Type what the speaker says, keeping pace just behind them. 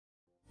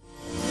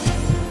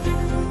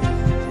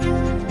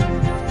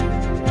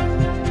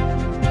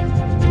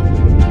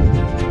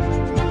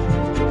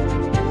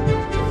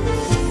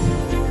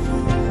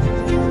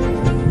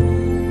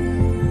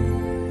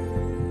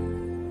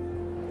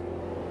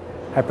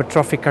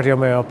Hypertrophic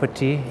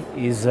cardiomyopathy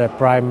is a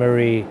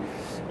primary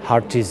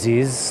heart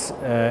disease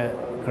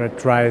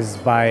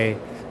characterized by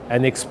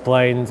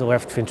unexplained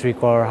left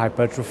ventricular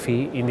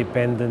hypertrophy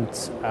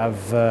independent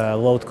of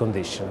load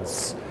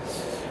conditions.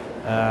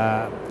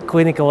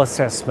 Clinical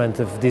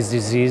assessment of this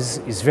disease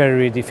is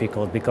very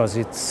difficult because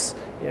it's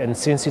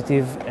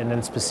insensitive and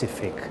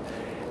unspecific.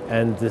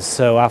 And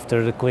so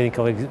after the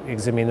clinical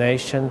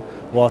examination,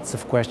 lots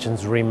of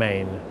questions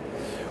remain.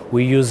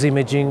 We use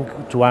imaging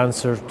to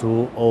answer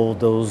to all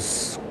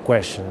those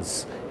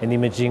questions, and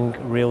imaging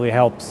really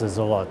helps us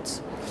a lot.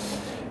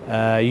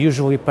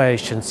 Usually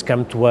patients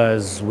come to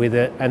us with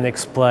an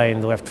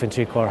unexplained left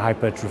ventricular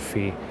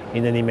hypertrophy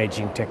in an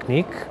imaging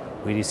technique,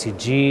 with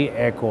ECG,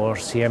 echo or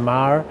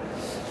CMR,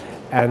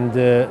 and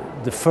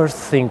the first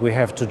thing we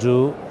have to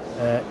do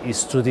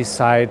is to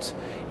decide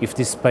if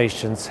these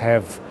patients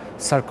have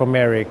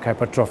sarcomeric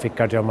hypertrophic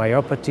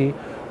cardiomyopathy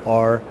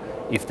or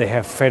if they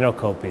have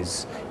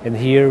phenocopes. And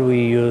here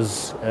we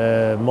use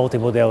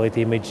multimodality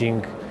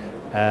imaging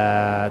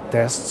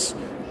tests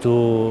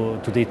to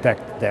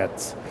detect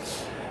that.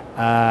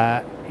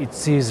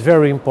 It is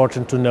very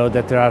important to know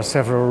that there are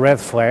several red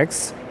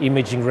flags,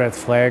 imaging red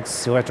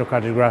flags,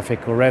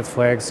 electrocardiographic red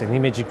flags and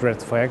imaging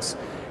red flags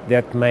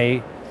that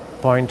may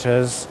point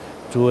us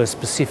to a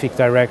specific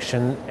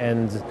direction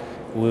and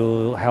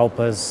will help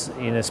us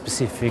in a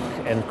specific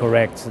and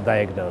correct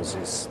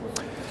diagnosis.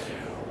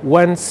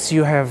 Once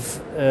you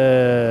have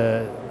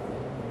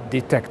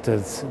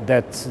detected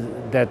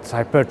that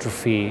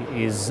hypertrophy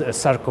is a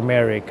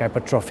sarcomeric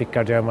hypertrophic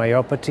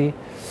cardiomyopathy,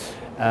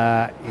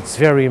 it's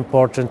very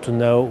important to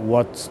know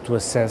what to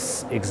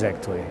assess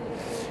exactly.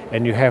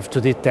 And you have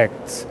to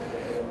detect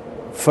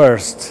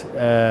first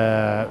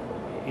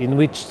in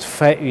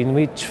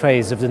which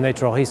phase of the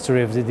natural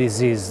history of the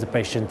disease the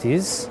patient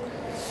is.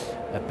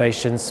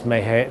 Patients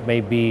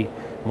may be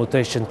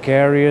mutation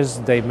carriers,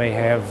 they may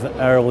have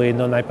early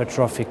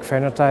non-hypertrophic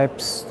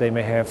phenotypes, they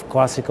may have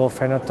classical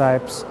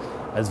phenotypes,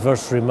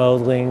 adverse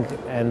remodeling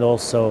and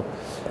also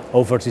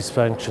overt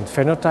dysfunction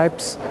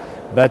phenotypes.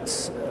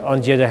 But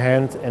on the other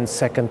hand, and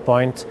second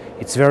point,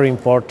 it's very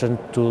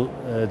important to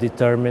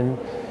determine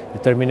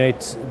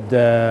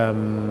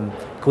the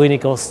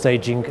clinical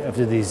staging of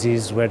the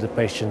disease where the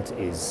patient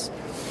is.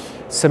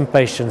 Some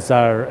patients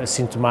are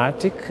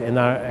asymptomatic and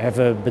have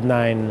a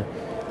benign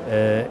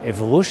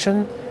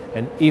evolution,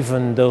 and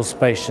even those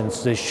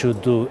patients, they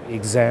should do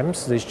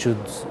exams, they should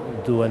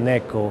do an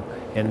echo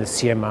and a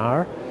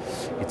CMR,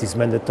 it is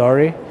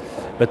mandatory.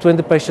 But when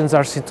the patients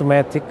are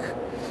symptomatic,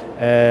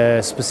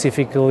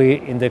 specifically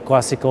in the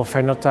classical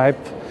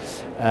phenotype,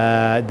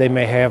 they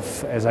may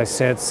have, as I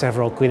said,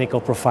 several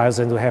clinical profiles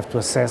and we have to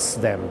assess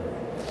them.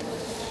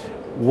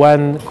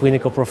 One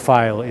clinical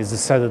profile is the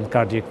sudden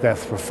cardiac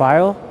death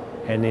profile,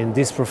 and in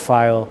this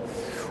profile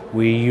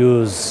we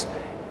use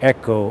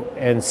echo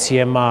and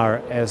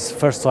CMR as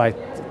first-line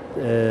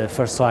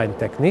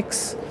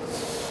techniques.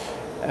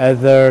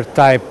 Other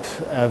type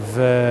of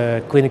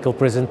clinical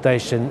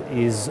presentation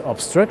is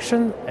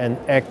obstruction, and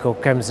echo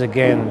comes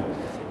again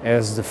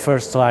as the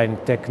first-line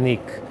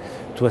technique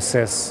to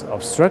assess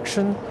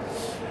obstruction.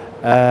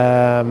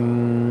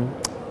 The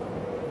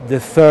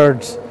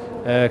third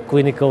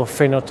clinical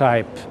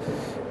phenotype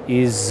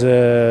is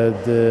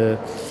the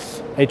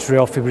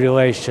atrial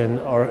fibrillation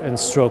and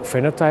stroke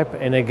phenotype,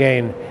 and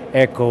again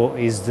echo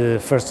is the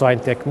first-line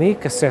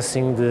technique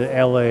assessing the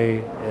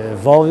LA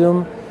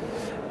volume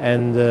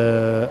and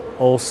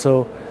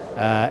also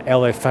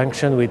LA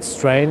function with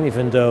strain,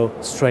 even though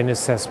strain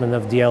assessment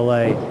of the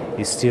LA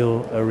is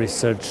still a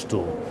research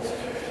tool.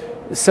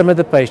 Some of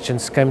the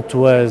patients come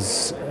to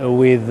us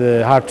with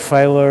heart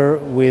failure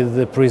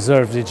with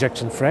preserved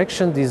ejection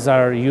fraction. These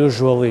are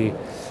usually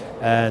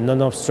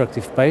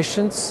non-obstructive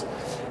patients,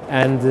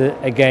 and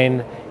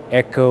again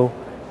echo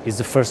is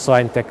the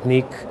first-line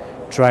technique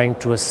trying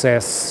to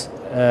assess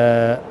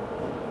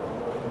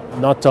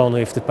not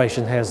only if the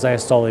patient has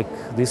diastolic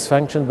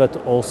dysfunction, but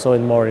also,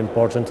 and more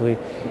importantly,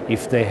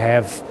 if they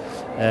have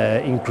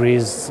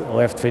increased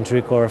left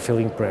ventricular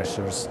filling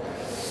pressures.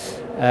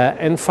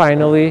 And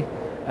finally,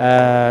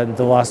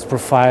 the last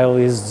profile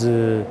is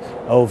the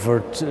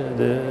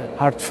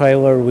heart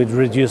failure with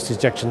reduced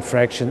ejection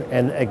fraction,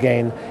 and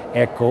again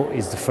echo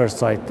is the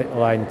first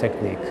line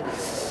technique.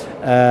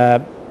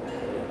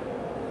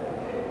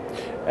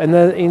 In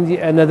the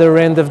another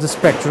end of the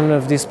spectrum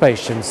of these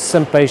patients,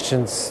 some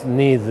patients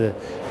need to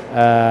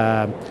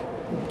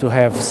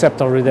have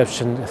septal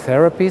reduction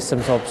therapy,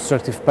 some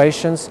obstructive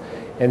patients,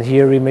 and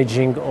here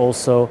imaging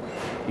also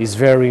is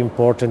very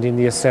important in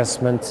the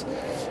assessment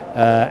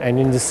and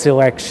in the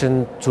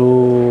selection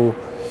to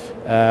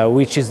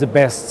which is the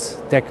best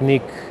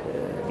technique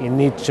in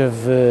each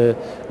of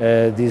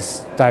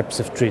these types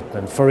of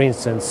treatment. For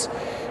instance,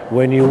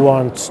 when you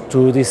want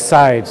to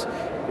decide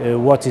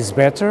what is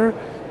better,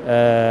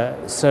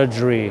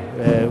 surgery,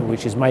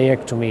 which is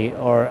myectomy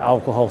or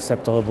alcohol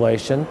septal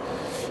ablation,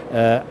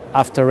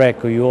 after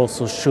echo you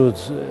also should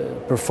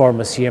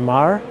perform a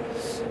CMR,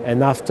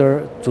 and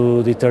after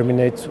to determine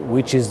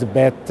which is the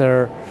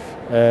better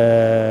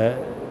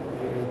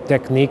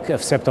technique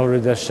of septal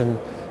reduction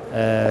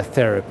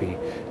therapy.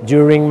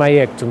 During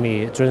myectomy,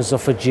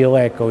 transesophageal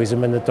echo is a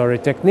mandatory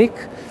technique,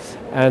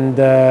 and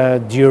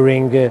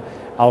during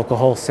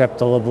alcohol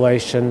septal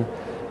ablation,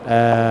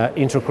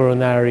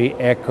 intracoronary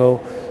echo,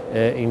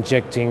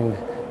 injecting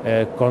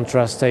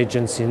contrast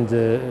agents in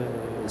the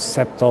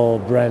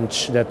septal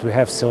branch that we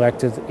have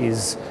selected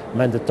is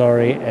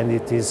mandatory, and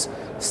it is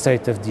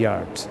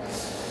state-of-the-art.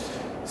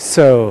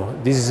 So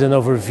this is an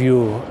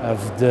overview of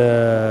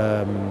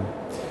the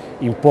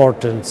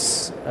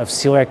importance of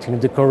selecting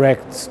the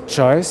correct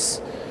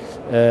choice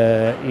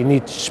in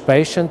each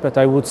patient, but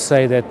I would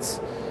say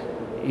that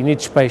in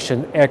each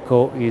patient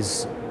echo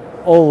is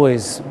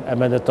always a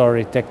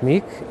mandatory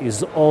technique,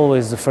 is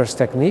always the first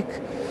technique.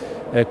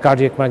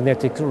 Cardiac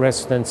magnetic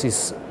resonance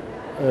is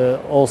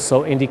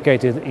also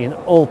indicated in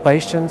all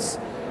patients,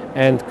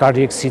 and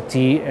cardiac CT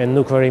and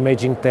nuclear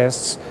imaging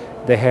tests,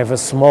 they have a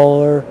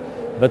smaller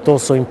but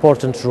also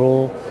important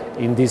role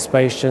in these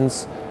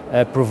patients,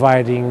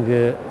 providing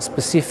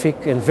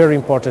specific and very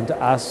important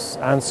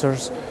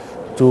answers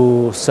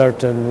to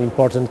certain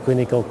important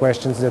clinical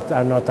questions that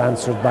are not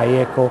answered by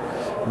echo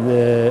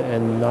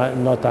and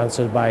not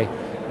answered by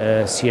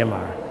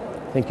CMR.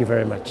 Thank you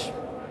very much.